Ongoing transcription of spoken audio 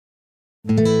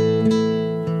Hello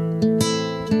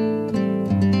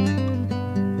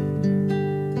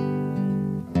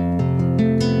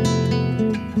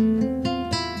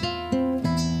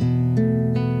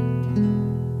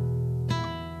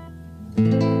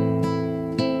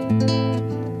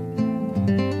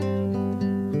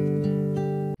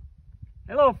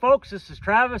folks, this is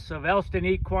Travis of Elston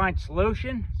Equine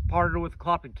Solution, partnered with the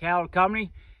Clopton Cattle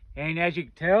Company. And as you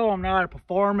can tell, I'm not a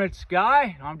performance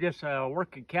guy. I'm just a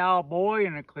working cowboy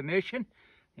and a clinician.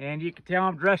 And you can tell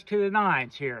I'm dressed to the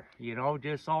nines here, you know,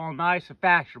 just all nice and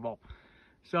fashionable.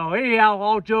 So anyhow,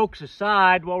 all jokes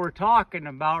aside, what we're talking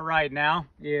about right now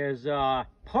is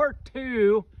part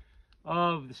 2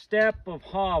 of the step of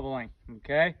hobbling,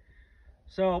 okay?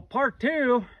 So part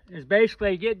 2 is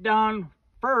basically get done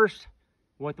first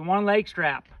with the one leg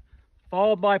strap,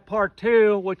 followed by part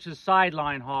 2, which is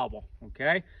sideline hobble,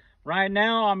 okay? Right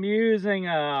now I'm using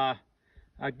a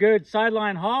good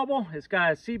sideline hobble. It's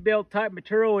got a seatbelt type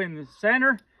material in the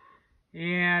center,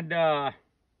 and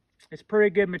it's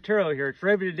pretty good material here. It's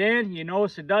riveted in. You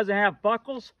notice it doesn't have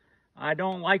buckles. I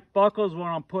don't like buckles when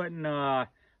I'm putting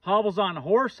hobbles on a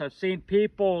horse. I've seen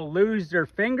people lose their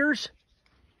fingers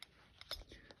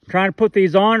trying to put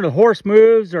these on, the horse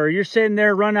moves, or you're sitting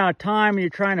there running out of time and you're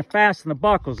trying to fasten the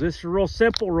buckles. This is real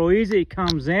simple, real easy. It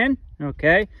comes in,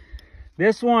 okay?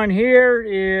 This one here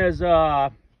is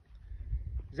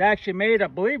actually made, I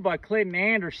believe, by Clinton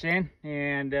Anderson,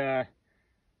 and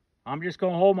I'm just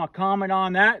going to hold my comment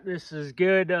on that. This is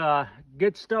good,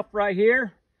 good stuff right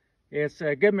here. It's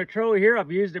a good material here.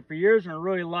 I've used it for years and I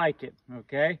really like it,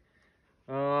 okay?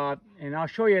 And I'll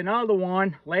show you another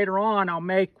one later on. I'll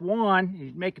make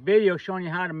a video showing you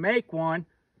how to make one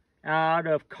out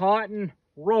of cotton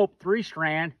rope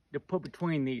 3-strand to put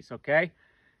between these, okay?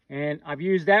 And I've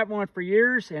used that one for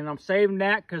years, and I'm saving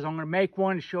that because I'm going to make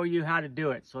one to show you how to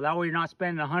do it. So that way you're not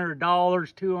spending $100,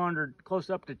 $200, close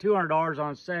up to $200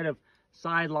 on a set of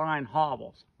sideline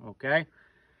hobbles, okay?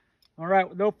 All right,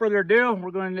 with no further ado,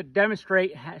 we're going to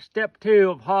demonstrate step 2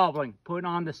 of hobbling, putting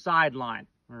on the sideline,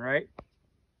 all right?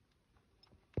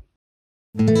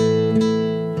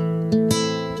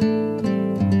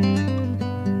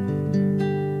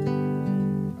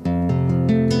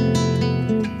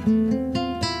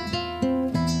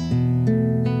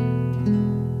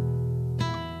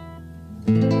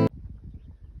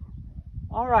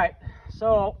 All right,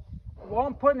 so while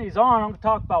I'm putting these on, I'm going to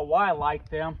talk about why I like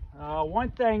them.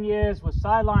 One thing is with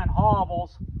sideline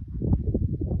hobbles,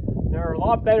 they're a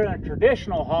lot better than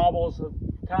traditional hobbles,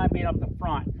 kind of being up the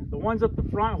front. The ones up the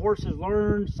front, horses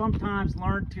sometimes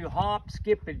learn to hop,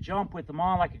 skip, and jump with them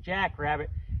on like a jackrabbit,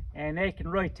 and they can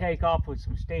really take off with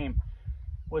some steam.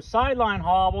 With sideline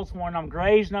hobbles, when I'm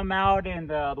grazing them out in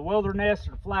the wilderness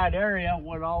or the flat area,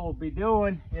 what I will be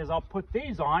doing is I'll put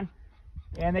these on,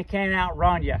 and they can't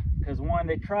outrun you, because when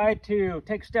they try to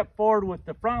take a step forward with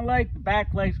the front leg, the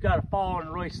back leg's got to fall, and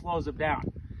it really slows them down.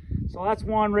 So that's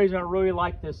one reason I really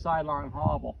like this sideline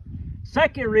hobble.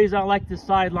 Second reason I like this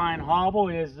sideline hobble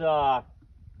is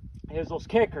those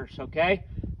kickers, okay?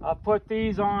 I'll put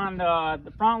these on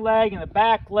the front leg and the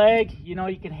back leg. You know,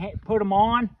 you can put them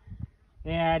on,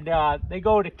 and they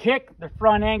go to kick, the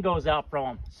front end goes out from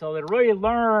them. So they really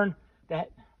learn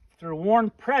that through worn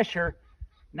pressure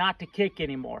not to kick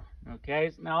anymore, okay?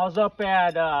 Now I was up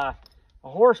at a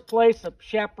horse place up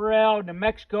Chaparral, New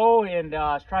Mexico, and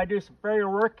I was trying to do some farrier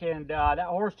work, and that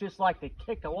horse just liked to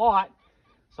kick a lot.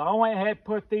 So I went ahead and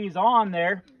put these on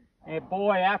there, and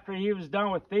boy, after he was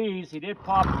done with these, he did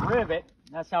pop the rivet.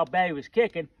 That's how bad he was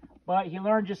kicking, but he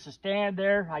learned just to stand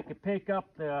there. I could pick up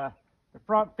the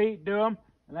front feet, do them,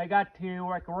 and I got to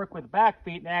where I could work with the back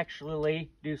feet and actually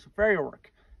do some farrier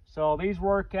work. So these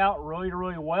work out really,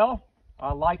 really well.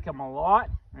 I like them a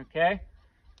lot, okay?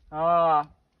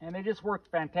 And they just work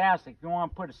fantastic. If you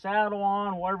want to put a saddle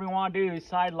on, whatever you want to do, these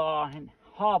sideline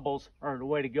hobbles are the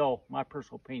way to go, my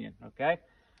personal opinion, okay?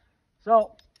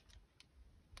 So,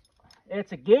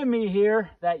 it's a gimme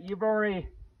here that you've already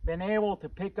been able to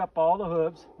pick up all the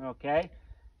hooves, okay?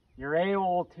 You're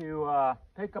able to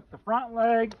pick up the front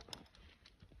leg,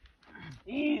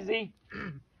 easy.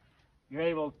 You're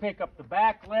able to pick up the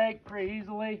back leg pretty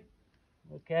easily,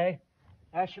 okay?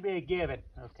 That should be a given,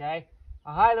 okay?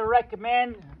 I highly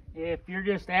recommend, if you're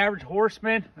just an average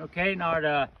horseman, okay,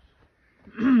 not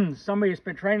somebody that's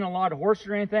been training a lot of horses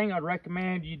or anything, I'd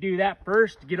recommend you do that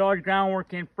first, to get all your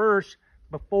groundwork in first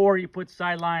before you put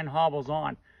sideline hobbles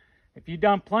on. If you've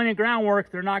done plenty of groundwork,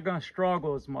 they're not going to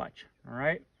struggle as much, all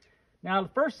right? Now, the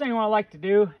first thing I like to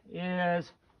do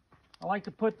is I like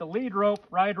to put the lead rope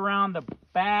right around the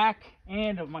back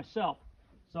end of myself.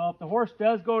 So if the horse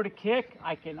does go to kick,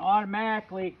 I can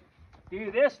automatically do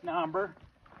this number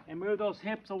and move those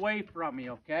hips away from me,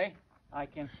 okay? I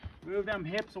can move them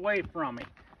hips away from me.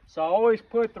 So I always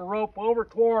put the rope over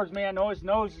towards me. I know his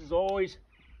nose is always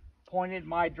pointed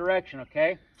my direction,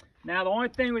 okay? Now the only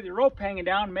thing with your rope hanging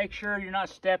down, make sure you're not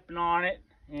stepping on it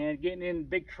and getting in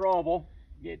big trouble,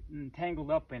 getting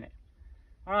tangled up in it.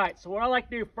 All right, so what I like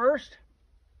to do first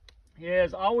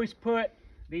is always put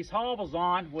these hobbles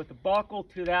on with the buckle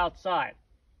to the outside,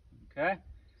 okay?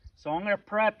 So I'm gonna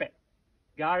prep it.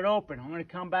 Got it open. I'm gonna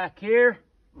come back here,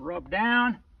 rub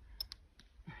down,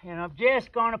 and I'm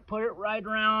just gonna put it right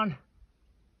around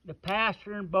the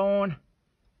pastern bone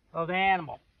of the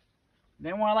animal.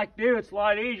 Then what I like to do, it's a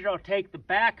lot easier, I'll take the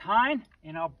back hind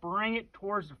and I'll bring it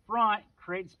towards the front,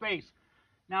 create space.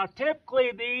 Now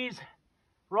typically these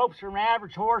ropes for an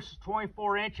average horse is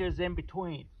 24 inches in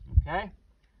between, okay?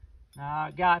 Now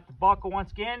I got the buckle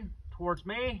once again towards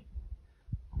me.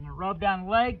 I'm gonna rub down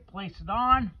the leg, place it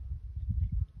on.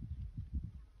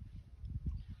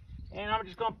 And I'm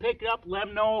just gonna pick it up, let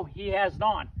him know he has it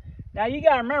on. Now you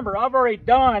gotta remember, I've already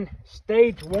done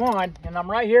stage 1, and I'm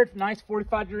right here at the nice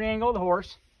 45-degree angle of the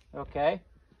horse, okay?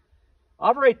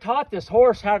 I've already taught this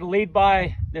horse how to lead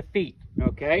by the feet,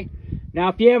 okay? Now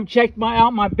if you haven't checked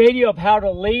out my video of how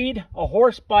to lead a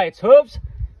horse by its hooves,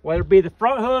 whether it be the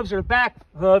front hooves or the back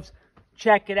hooves,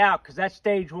 check it out, because that's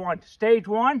stage 1. Stage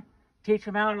 1, teach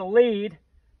them how to lead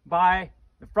by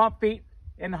the front feet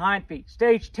and the hind feet.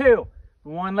 Stage 2, the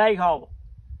one leg hobble.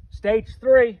 Stage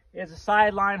 3 is a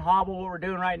sideline hobble, what we're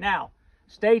doing right now.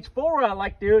 Stage 4, what I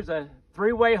like to do is a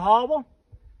 3-way hobble.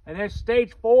 And then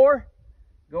stage 4,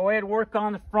 go ahead and work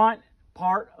on the front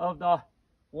part of the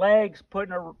legs,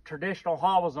 putting the traditional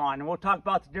hobbles on. And we'll talk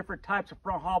about the different types of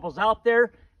front hobbles out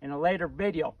there in a later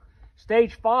video.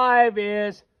 Stage 5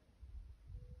 is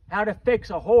how to fix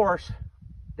a horse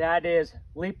that is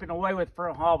leaping away with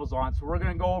front hobbles on. So we're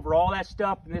going to go over all that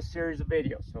stuff in this series of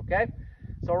videos, okay?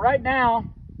 So right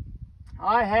now,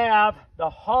 I have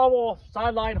the hobble,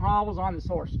 sideline hobbles on this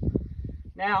horse.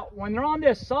 Now, when they're on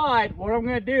this side, what I'm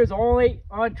going to do is only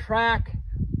untrack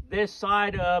this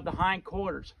side of the hind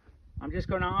quarters. I'm just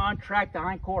going to untrack the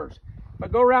hind quarters. If I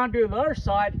go around to the other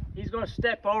side, he's going to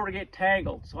step over to get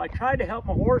tangled. So I tried to help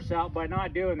my horse out by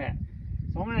not doing that.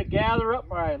 So I'm going to gather up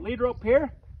my lead rope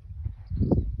here.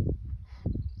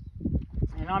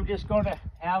 And I'm just going to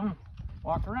have him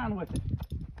walk around with it.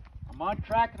 I'm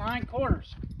untracking the hind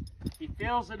quarters. He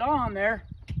feels it on there,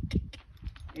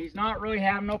 he's not really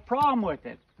having no problem with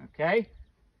it, okay?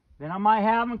 Then I might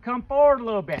have him come forward a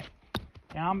little bit.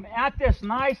 And I'm at this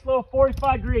nice little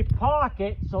 45-degree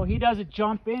pocket so he doesn't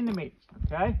jump into me,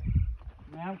 okay?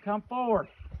 And have him come forward.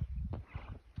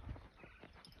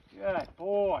 Good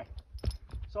boy.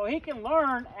 So he can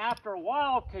learn after a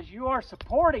while, because you are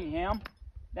supporting him,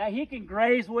 that he can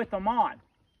graze with them on.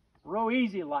 Real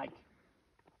easy like.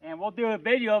 And we'll do a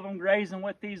video of them grazing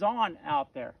with these on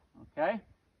out there, okay?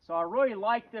 So I really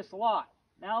like this a lot.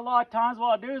 Now a lot of times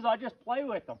what I'll do is I'll just play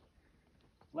with them.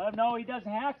 Let him know he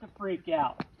doesn't have to freak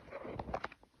out.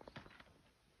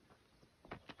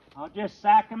 I'll just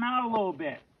sack him out a little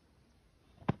bit.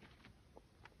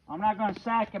 I'm not going to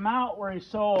sack him out where he's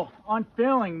so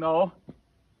unfeeling though,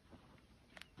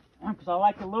 because I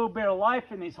like a little bit of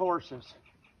life in these horses.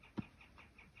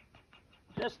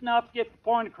 Just enough to get the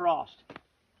point across.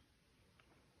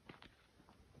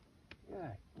 Good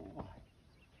boy.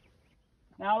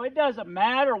 Now it doesn't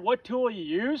matter what tool you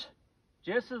use,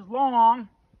 just as long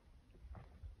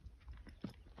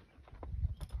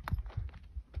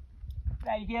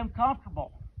that you get them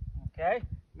comfortable. Okay.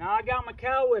 Now I got my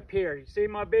cow whip here. You see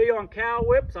my video on cow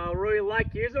whips? I really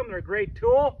like using them. They're a great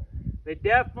tool. They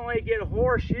definitely get a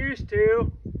horse used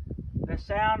to the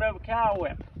sound of a cow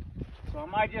whip. So I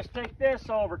might just take this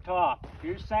over top.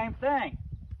 Do the same thing.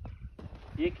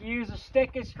 You can use a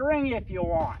stick and string if you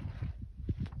want.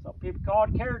 Some people call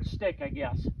it carrot stick, I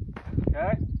guess.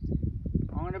 Okay?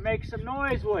 I'm going to make some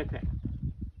noise with it.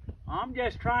 I'm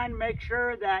just trying to make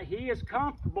sure that he is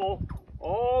comfortable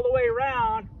all the way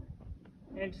around.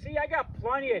 And see, I got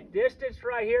plenty of distance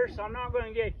right here, so I'm not going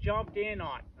to get jumped in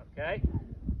on. Okay?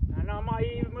 And I might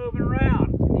even moving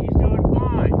around. He's doing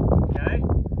fine. Okay?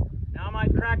 Now I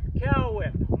might crack the cow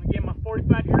whip. I'm going to get my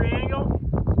 45-degree angle.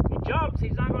 He jumps,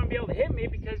 he's not going to be able to hit me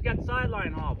because he's got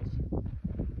sideline hobbles.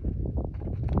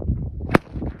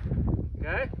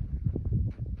 Okay?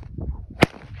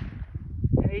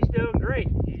 And he's doing great.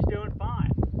 He's doing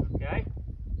fine. Okay?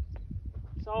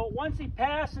 So once he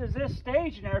passes this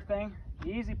stage and everything,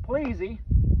 easy pleasy,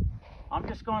 I'm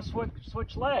just going to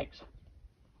switch legs.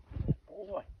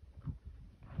 Boy.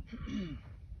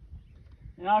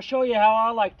 And I'll show you how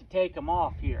I like to take them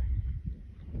off here.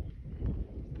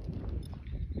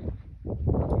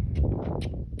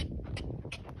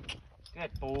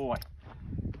 Good boy.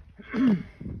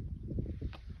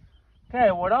 Okay,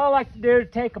 what I like to do to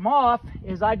take them off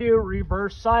is I do a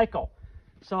reverse cycle.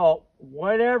 So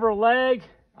whatever leg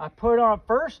I put on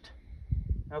first,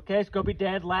 okay, it's going to be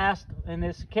dead last in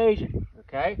this occasion,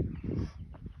 okay?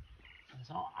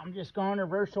 So I'm just going to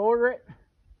reverse order it.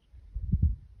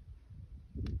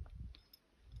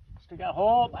 Still got a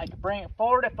hold. I can bring it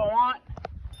forward if I want.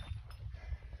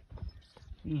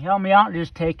 You can help me out and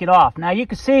just take it off. Now you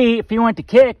can see if you went to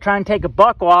kick, trying to take a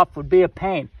buckle off would be a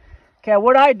pain. Okay,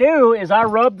 what I do is I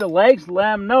rub the legs to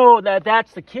let them know that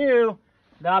that's the cue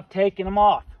that I've taken them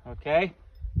off. Okay,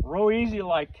 real easy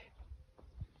like.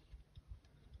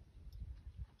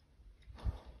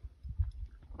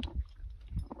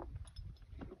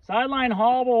 Sideline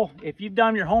hobble, if you've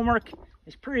done your homework,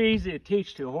 it's pretty easy to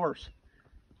teach to a horse.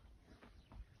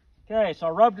 Okay, so I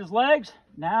rubbed his legs.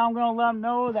 Now I'm going to let him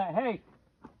know that, hey,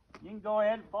 you can go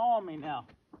ahead and follow me now.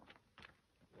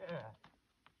 Yeah,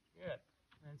 good.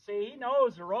 And see, he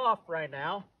knows they're off right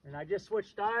now. And I just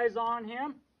switched eyes on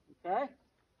him, okay?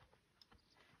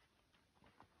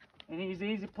 And he's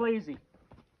easy pleasy.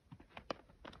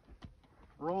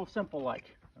 Real simple like,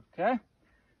 okay?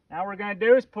 Now what we're going to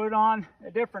do is put it on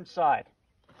a different side.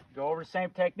 Go over the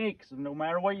same technique. So no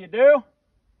matter what you do,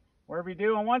 whatever you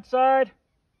do on one side,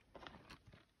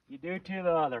 you do to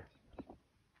the other.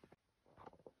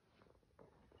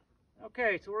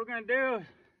 Okay, so what we're going to do,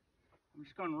 I'm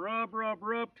just going to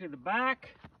rub to the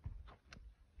back.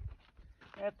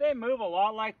 And if they move a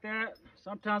lot like that,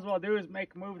 sometimes what I'll do is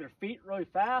make them move their feet really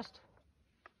fast,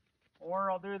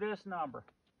 or I'll do this number.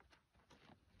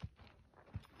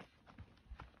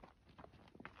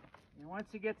 And once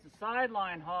he gets the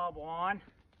sideline hobble on,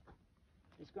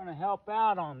 it's going to help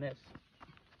out on this.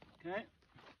 Okay?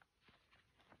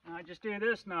 Now I just do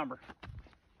this number.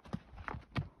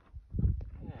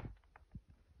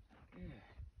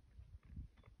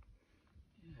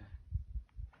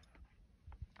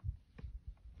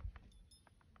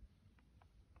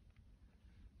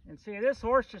 And see, this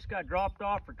horse just got dropped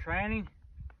off for training.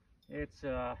 It's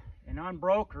an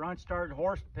unbroke or unstarted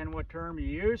horse, depending what term you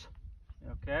use.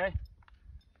 Okay?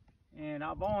 And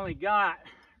I've only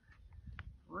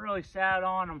really sat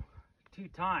on him 2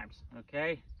 times.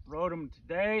 Okay? Rode him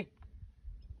today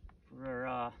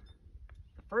for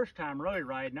the first time really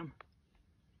riding him.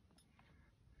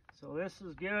 So this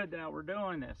is good that we're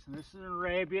doing this. And this is an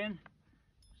Arabian.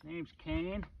 His name's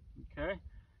Kane. Okay?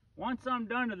 Once I'm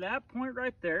done to that point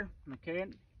right there, okay,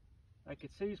 I can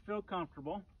see he's feel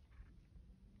comfortable.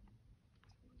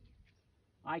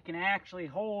 I can actually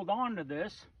hold on to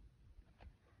this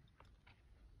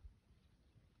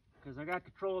because I got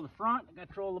control of the front, I got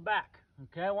control of the back.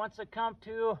 Okay, once I come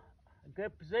to a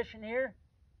good position here,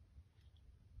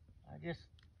 I just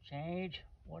change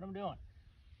what I'm doing.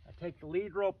 I take the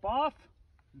lead rope off,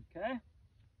 okay.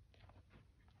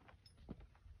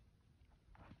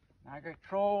 I got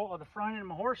control of the front end of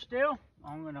my horse still.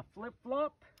 I'm going to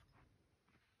flip-flop.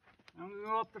 I'm going to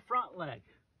go up the front leg.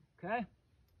 Okay?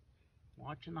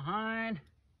 Watching the hind.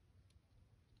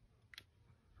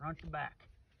 Front to back.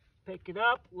 Pick it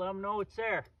up. Let them know it's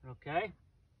there. Okay?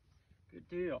 Good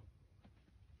deal.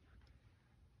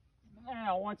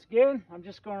 Now, once again, I'm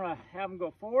just going to have them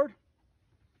go forward.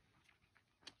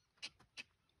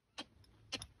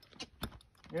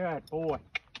 Good boy.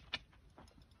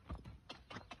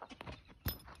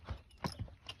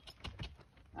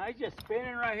 He's just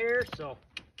spinning right here, so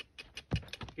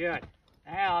good.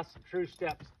 Now that's some true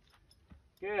steps.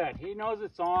 Good. He knows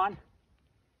it's on.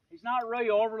 He's not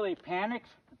really overly panicked.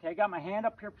 Okay, I got my hand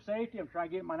up here for safety. I'm trying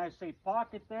to get my nice safe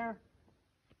pocket there.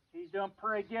 He's doing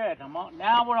pretty good.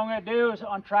 Now what I'm going to do is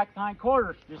untrack the hind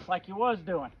quarters, just like he was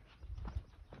doing.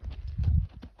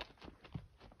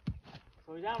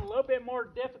 So he's having a little bit more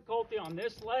difficulty on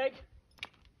this leg.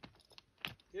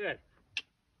 Good.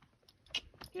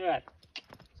 Good.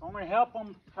 So I'm going to help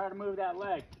him try to move that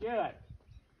leg. Good.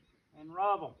 And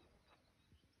rub him.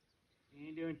 He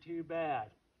ain't doing too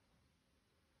bad.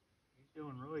 He's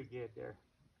doing really good there.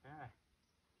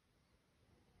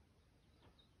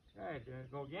 Okay. Okay,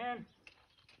 go again.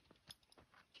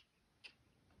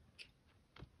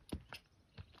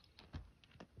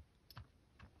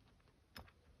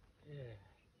 Good.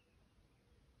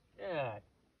 Good.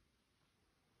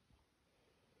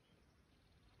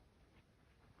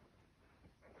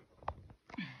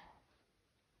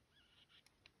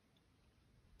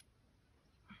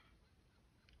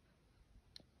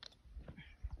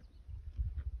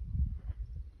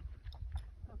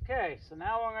 Okay, so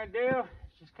now what I'm going to do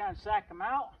is just kind of sack them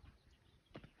out.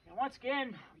 And once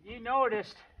again, you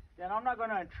noticed that I'm not going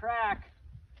to track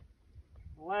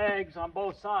legs on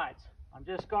both sides. I'm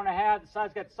just going to have the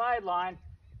side's got sideline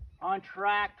on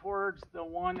track towards the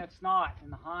one that's not in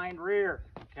the hind rear.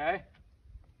 Okay.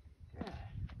 Good.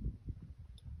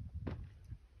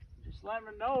 Just let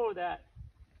them know that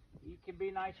you can be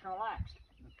nice and relaxed.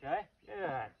 Okay.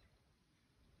 Good.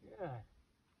 Good.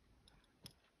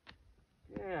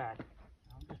 Good.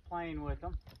 I'm just playing with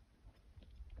them.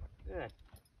 Good.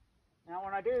 Now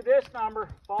when I do this number,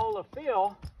 follow the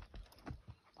feel,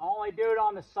 I only do it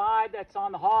on the side that's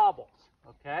on the hobbles.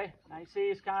 Okay? Now you see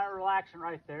he's kind of relaxing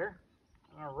right there.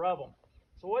 I'm going to rub them.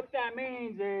 So what that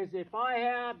means is if I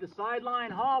have the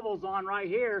sideline hobbles on right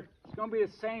here, it's going to be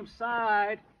the same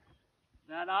side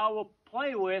that I will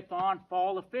play with on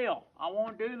follow the feel. I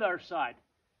won't do the other side.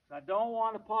 I don't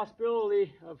want the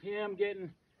possibility of him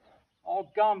getting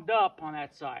all gummed up on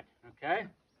that side. Okay?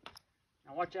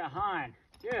 Now watch that hind.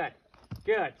 Good.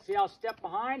 Good. See how I step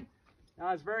behind?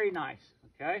 That's very nice.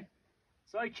 Okay?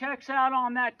 So he checks out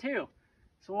on that too.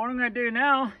 So what I'm going to do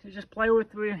now is just play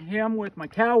with him with my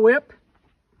cow whip.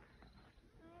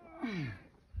 Good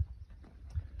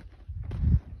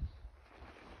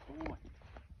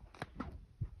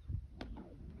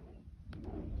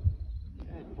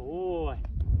boy.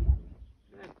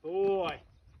 Good boy.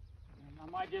 And I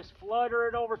might just flutter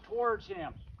it over towards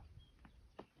him.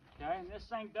 Okay, and this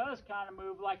thing does kind of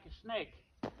move like a snake.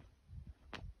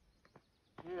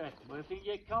 Good. But if he can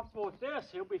get comfortable with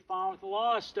this, he'll be fine with a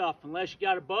lot of stuff, unless you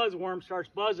got a buzzworm starts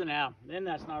buzzing out. Then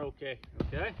that's not okay.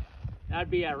 Okay?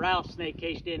 That'd be a rattlesnake, in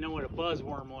case you didn't know what a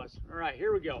buzzworm was. All right,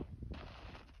 here we go.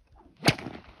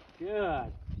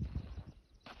 Good.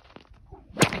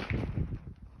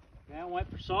 Okay, I went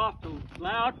from soft to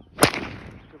loud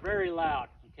to very loud.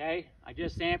 Okay? I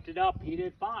just amped it up. He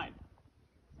did fine.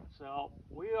 So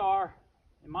we are,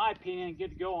 in my opinion, good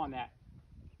to go on that.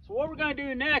 So what we're going to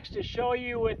do next is show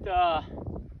you with the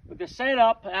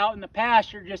setup out in the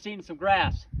pasture, just eating some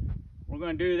grass. We're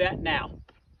going to do that now.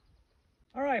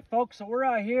 All right, folks, so we're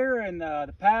out here in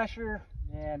the pasture,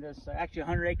 and it's actually a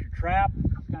 100-acre trap.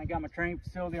 Kind of got my training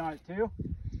facility on it too.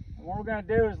 And what we're going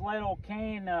to do is let old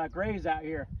Kane graze out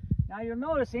here. Now you'll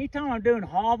notice anytime I'm doing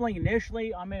hobbling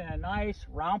initially, I'm in a nice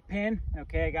round pen.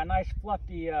 Okay, I got nice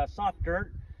fluffy soft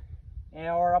dirt,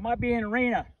 or I might be in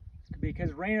arena,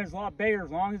 because arena is a lot bigger as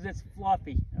long as it's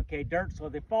fluffy, okay, dirt, so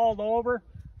if they fall over,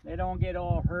 they don't get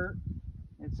all hurt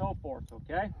and so forth.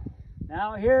 Okay,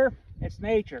 now here it's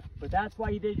nature, but that's why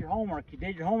you did your homework. You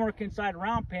did your homework inside a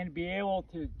round pen to be able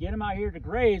to get them out here to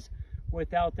graze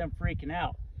without them freaking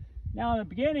out. Now in the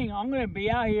beginning, I'm going to be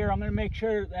out here, I'm going to make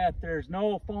sure that there's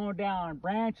no falling down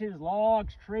branches,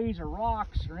 logs, trees, or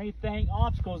rocks, or anything,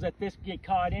 obstacles that this can get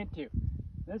caught into.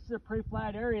 This is a pretty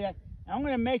flat area, and I'm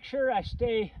going to make sure I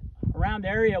stay around the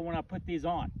area when I put these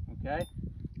on, okay?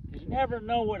 Because you never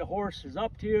know what a horse is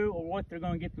up to or what they're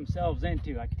going to get themselves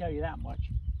into, I can tell you that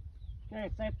much. Okay,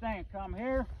 same thing, come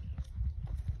here.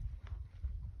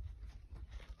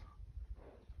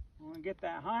 I'm going to get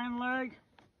that hind leg.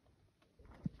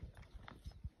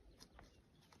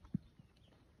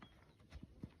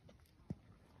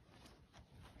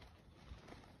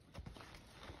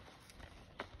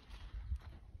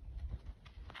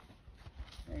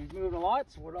 And he's moving a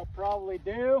lot, so what I'll probably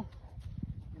do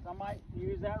is I might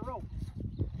use that rope.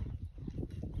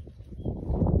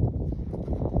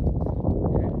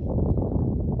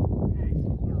 Okay,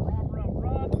 so we're going to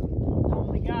rub. I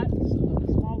only got a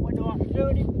small window of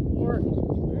opportunity before it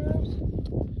moves.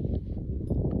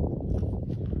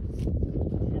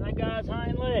 And I got his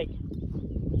hind leg.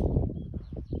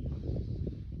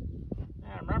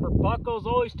 Now remember, buckle's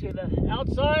always to the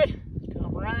outside.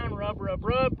 Come around, rub, rub,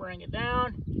 rub, bring it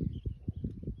down.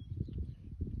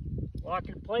 Lock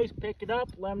it in place, pick it up,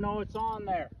 let them know it's on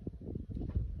there.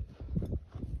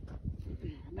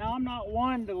 Now I'm not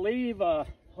one to leave a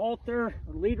halter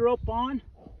or lead rope on.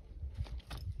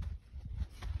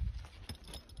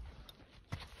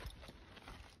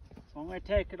 So I'm going to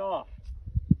take it off.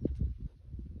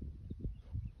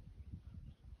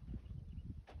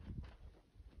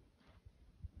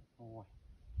 Boy.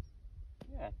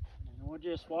 Yeah, and we'll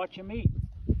just watch him eat.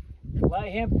 Let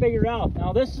him figure out.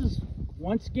 Now this is,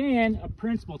 once again, a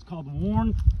principle. It's called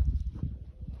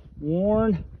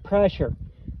worn pressure.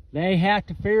 They have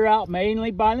to figure out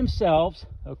mainly by themselves,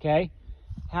 okay,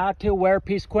 how to wear a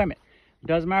piece of equipment. It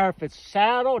doesn't matter if it's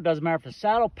saddle, it doesn't matter if it's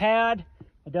saddle pad,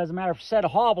 it doesn't matter if it's a set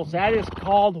of hobbles. That is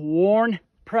called worn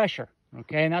pressure,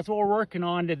 okay, and that's what we're working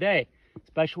on today,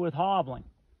 especially with hobbling.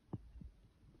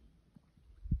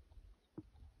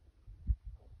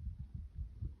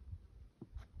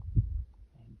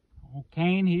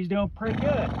 Kane, he's doing pretty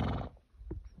good.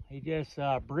 He just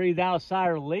breathed outside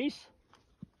release.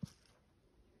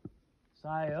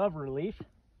 sigh of relief.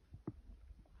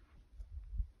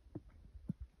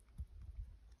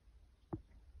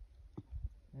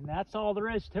 And that's all there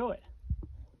is to it.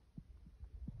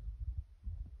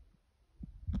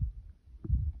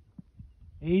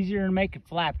 Easier than making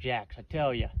flapjacks, I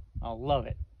tell you. I love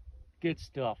it. Good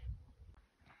stuff.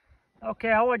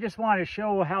 Okay, I just wanted to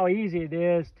show how easy it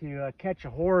is to catch a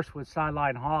horse with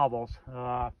sideline hobbles.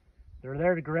 They're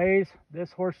there to graze.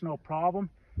 This horse, no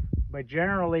problem. But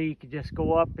generally, you could just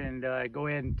go up and go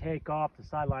ahead and take off the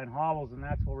sideline hobbles, and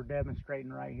that's what we're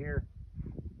demonstrating right here.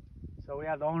 So we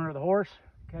have the owner of the horse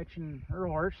catching her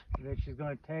horse, and then she's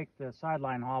going to take the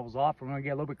sideline hobbles off. We're going to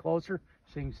get a little bit closer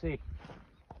so you can see.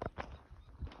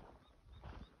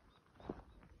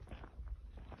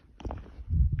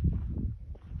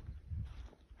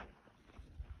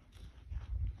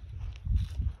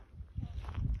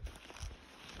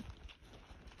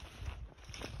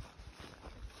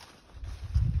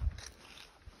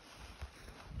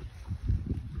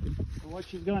 What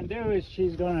she's going to do is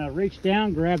she's going to reach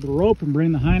down, grab the rope, and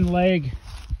bring the hind leg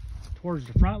towards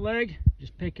the front leg.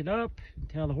 Just pick it up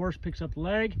until the horse picks up the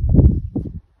leg,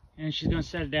 and she's going to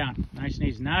set it down nice and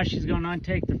easy. Now she's going to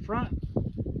untake the front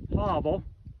hobble,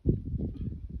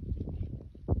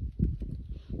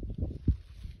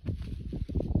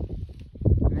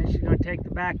 and then she's going to take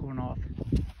the back one off.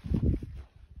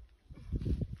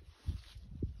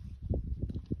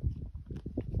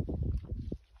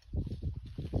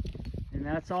 And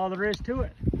that's all there is to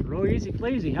it. Real easy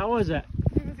pleasy. How was that?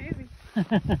 It was easy.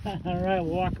 All right,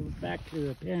 we'll walk back to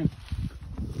the pen.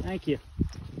 Thank you.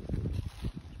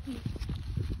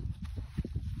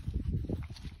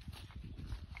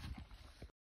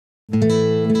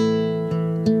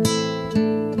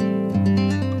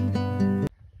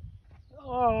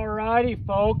 All righty,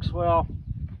 folks. Well,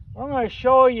 what I'm going to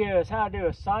show you is how to do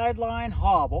a sideline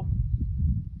hobble.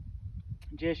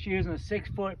 Just using a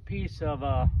 6-foot piece of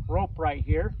rope right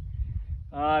here.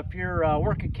 If you're a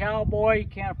working cowboy, you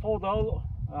can't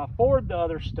afford the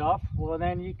other stuff, well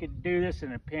then you could do this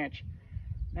in a pinch.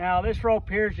 Now this rope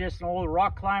here is just an old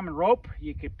rock climbing rope.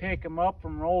 You could pick them up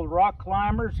from old rock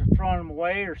climbers or throw them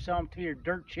away or sell them to you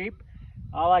dirt cheap.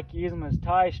 I like to use them as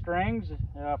tie strings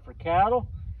for cattle.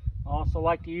 I also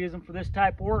like to use them for this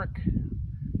type of work.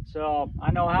 So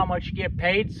I know how much you get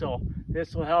paid, so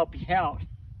this will help you out.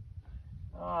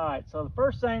 Alright, so the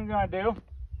first thing we're going to do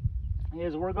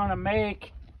is we're going to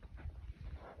make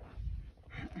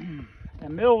a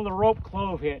middle of the rope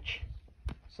clove hitch.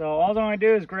 So all I'm going to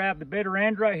do is grab the bitter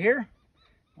end right here.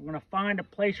 I'm going to find a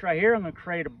place right here. I'm going to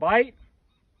create a bite.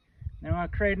 Then I'm going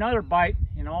to create another bite.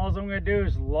 And all I'm going to do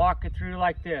is lock it through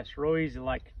like this. Real easy.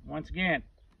 Like, once again,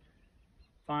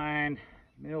 find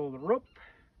middle of the rope.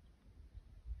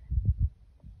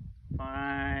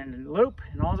 Find the loop,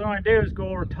 and all I'm going to do is go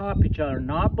over top each other,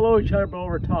 not below each other, but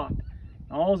over top.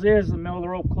 All it is the middle of the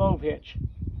rope clove hitch.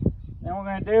 Then what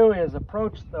we're going to do is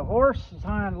approach the horse's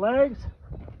hind legs,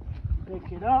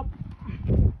 pick it up,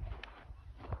 and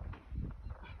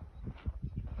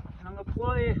I'm going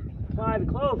to apply the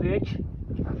clove hitch.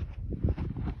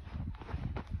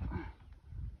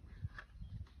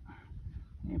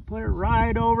 And put it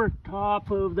right over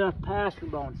top of the pasture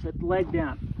bone. Set the leg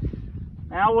down.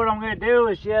 Now what I'm going to do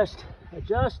is just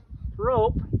adjust the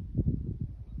rope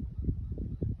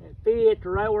and feed it to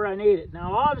right where I need it.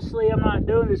 Now obviously I'm not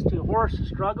doing this to a horse that's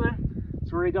struggling.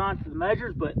 It's already gone through the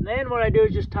measures, but then what I do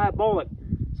is just tie a bullet.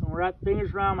 So I'm going to wrap the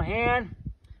fingers around my hand,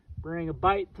 bring a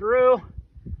bite through,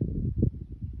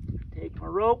 take my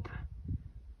rope,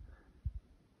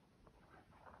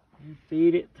 and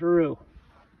feed it through.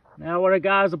 Now what I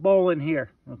got is a bowl in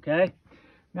here, okay?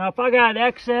 Now if I got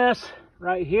excess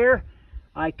right here,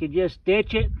 I could just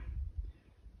ditch it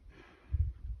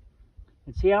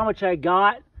and see how much I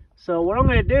got. So what I'm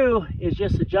going to do is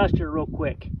just adjust it real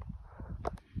quick.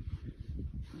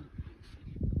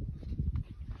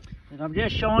 And I'm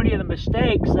just showing you the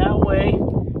mistakes, that way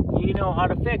you know how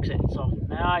to fix it. So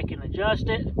now I can adjust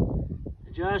it,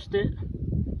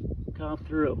 come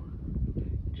through.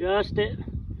 Adjust it,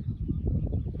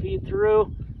 feed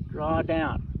through, draw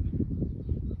down.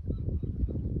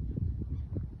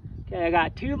 Okay, I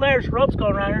got 2 layers of ropes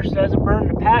going around here so it doesn't burn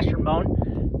the pasture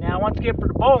bone. Now once I get for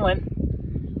the bowline,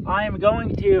 I am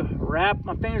going to wrap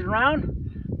my fingers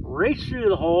around, reach through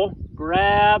the hole,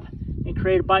 grab, and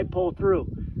create a bite pull through.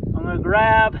 I'm going to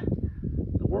grab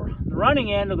the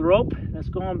running end of the rope that's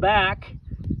going back,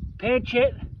 pinch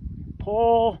it,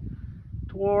 pull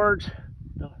towards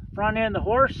the front end of the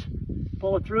horse,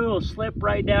 pull it through, it'll slip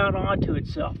right down onto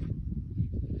itself.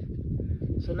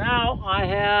 So now I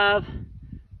have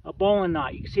a bowline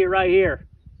knot. You can see it right here.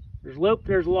 There's a loop,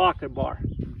 there's a locking bar.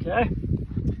 Okay?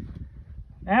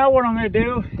 Now what I'm going to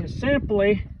do is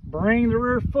simply bring the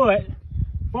rear foot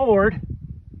forward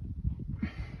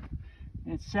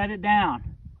and set it down.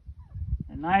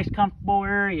 A nice comfortable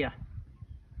area.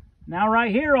 Now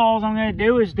right here, all I'm going to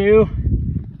do is do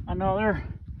another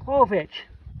clove hitch.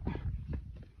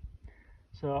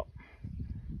 So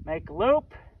make a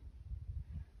loop,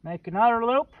 make another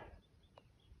loop.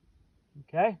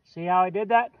 Okay, see how I did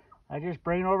that? I just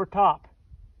bring it over top.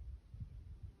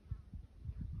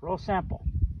 Real simple.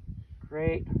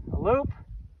 Create a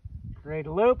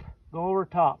loop, go over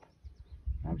top.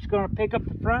 I'm just going to pick up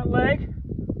the front leg.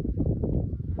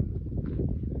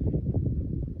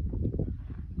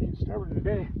 Being stubborn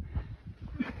today.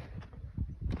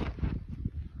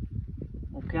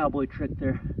 Little cowboy trick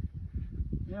there.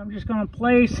 Now I'm just going to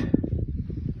place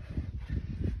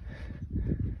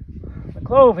the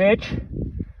clove hitch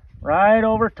right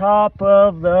over top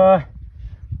of the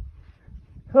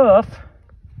hoof.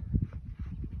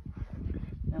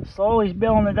 I'm slowly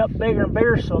building it up bigger and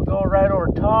bigger, so it'll go right over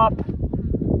top of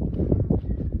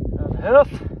the hoof.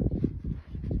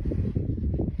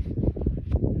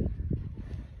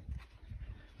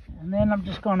 And then I'm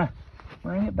just going to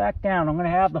bring it back down. I'm going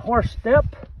to have the horse step.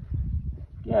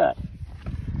 Good.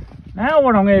 Now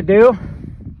what I'm going to do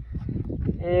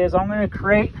is I'm going to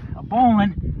create a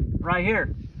bowline right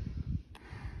here.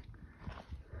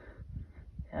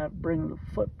 Bring the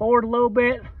foot forward a little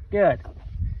bit. Good.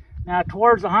 Now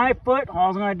towards the high foot, all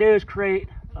I'm going to do is create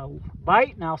a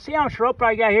bite. Now see how much rope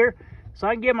I got here? So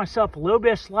I can give myself a little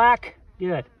bit of slack.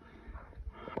 Good.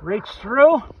 Reach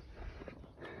through.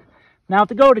 Now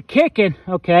to go to kicking,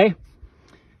 okay,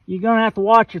 you're going to have to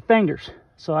watch your fingers.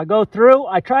 So I go through,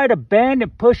 I try to bend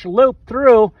and push a loop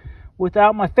through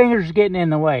without my fingers getting in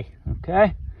the way,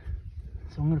 okay?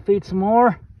 So I'm going to feed some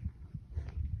more.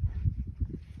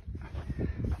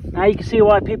 Now you can see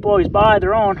why people always buy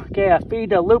their own. Okay, I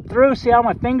feed the loop through. See how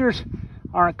my fingers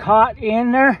aren't caught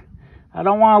in there? I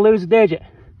don't want to lose a digit.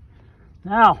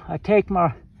 Now I take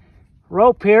my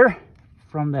rope here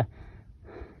from the,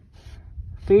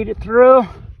 feed it through,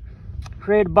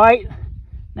 create a bite.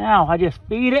 Now I just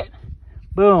feed it.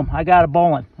 Boom, I got a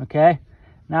bowline, okay?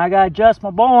 Now I got to adjust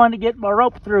my bowline to get my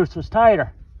rope through so it's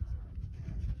tighter.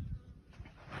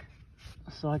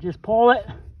 So I just pull it.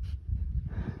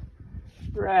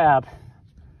 Grab.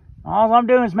 All I'm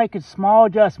doing is making small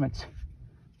adjustments.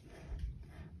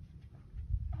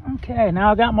 Okay,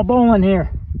 now I got my bowline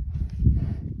here.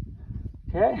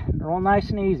 Okay, they're all nice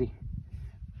and easy.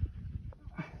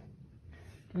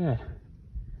 Good.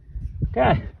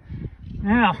 Okay,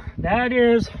 now that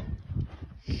is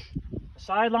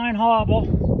sideline hobble.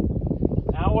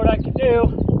 Now what I can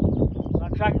do, I'll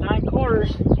track 9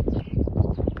 quarters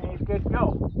and he's good to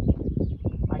go.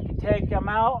 I can take him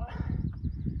out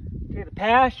to the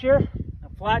pasture,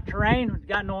 a flat terrain, we've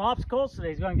got no obstacles that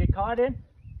he's going to get caught in.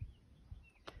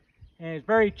 And it's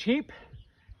very cheap.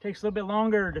 Takes a little bit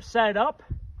longer to set up,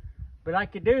 but I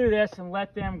could do this and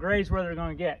let them graze where they're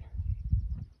going to get.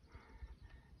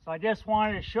 So I just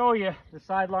wanted to show you the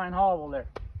sideline hobble there.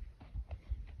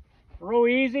 Real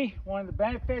easy. One of the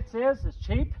benefits is it's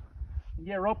cheap. You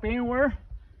get a rope anywhere,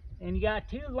 and you got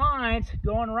 2 lines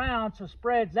going around, so it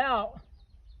spreads out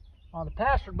on the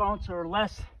pasture bones, so they're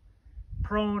less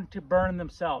prone to burn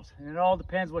themselves. And it all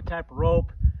depends what type of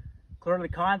rope. Clearly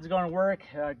cotton's going to work.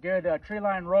 Good tree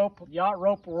line rope, yacht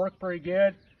rope will work pretty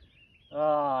good.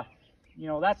 You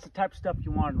know, that's the type of stuff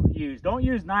you want to use. Don't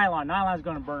use nylon. Nylon's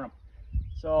going to burn them.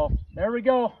 So there we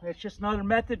go. It's just another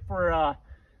method for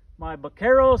my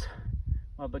vaqueros,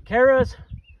 my vaqueras,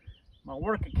 my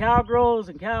working cowgirls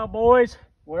and cowboys,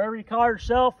 wherever you call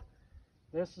yourself.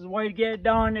 This is the way to get it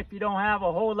done if you don't have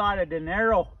a whole lot of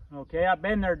dinero. Okay, I've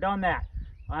been there, done that.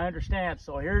 I understand.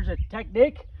 So here's a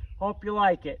technique. Hope you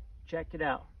like it. Check it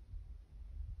out.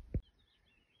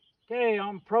 Okay,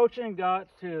 I'm approaching, got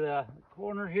to the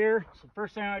corner here. So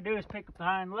first thing I do is pick up the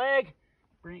hind leg,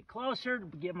 bring it closer to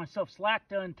give myself slack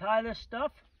to untie this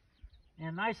stuff.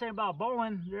 And the nice thing about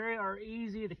bowline, they are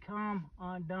easy to come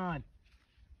undone.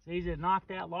 It's easy to knock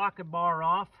that locking bar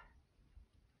off.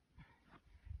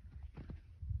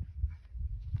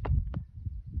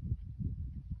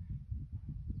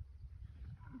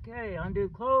 Okay, undo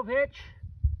the clove hitch.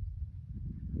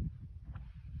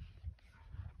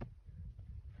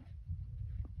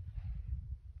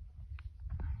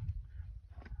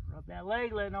 Rub that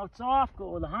leg, let it know it's off.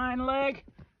 Go with the hind leg.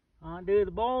 Undo the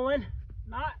bowline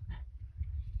knot.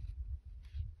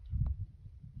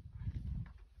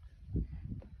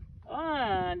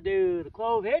 Undo the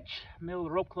clove hitch, middle of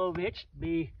the rope clove hitch to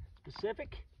be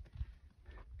specific.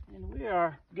 And we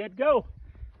are good to go.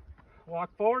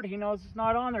 walk forward, he knows it's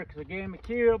not on there because I gave him a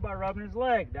cue by rubbing his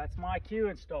leg. That's my cue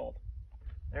installed.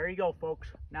 There you go, folks.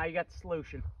 Now you got the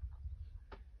solution.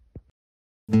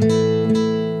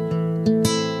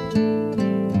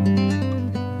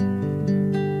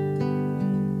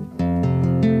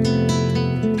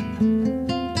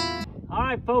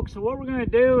 Alright folks, so what we're going to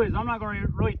do is I'm not going to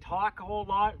really talk a whole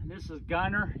lot. This is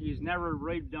Gunner. He's never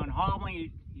really done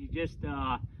hobbling. He just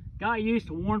got used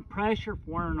to one pressure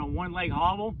for wearing a one-leg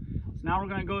hobble. So now we're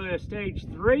going to go to stage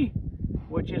 3,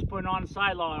 which is putting on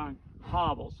sideline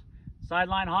hobbles.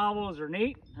 Sideline hobbles are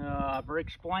neat. I've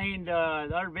explained the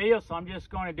other video, so I'm just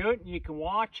going to do it. You can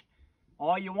watch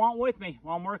all you want with me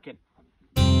while I'm working.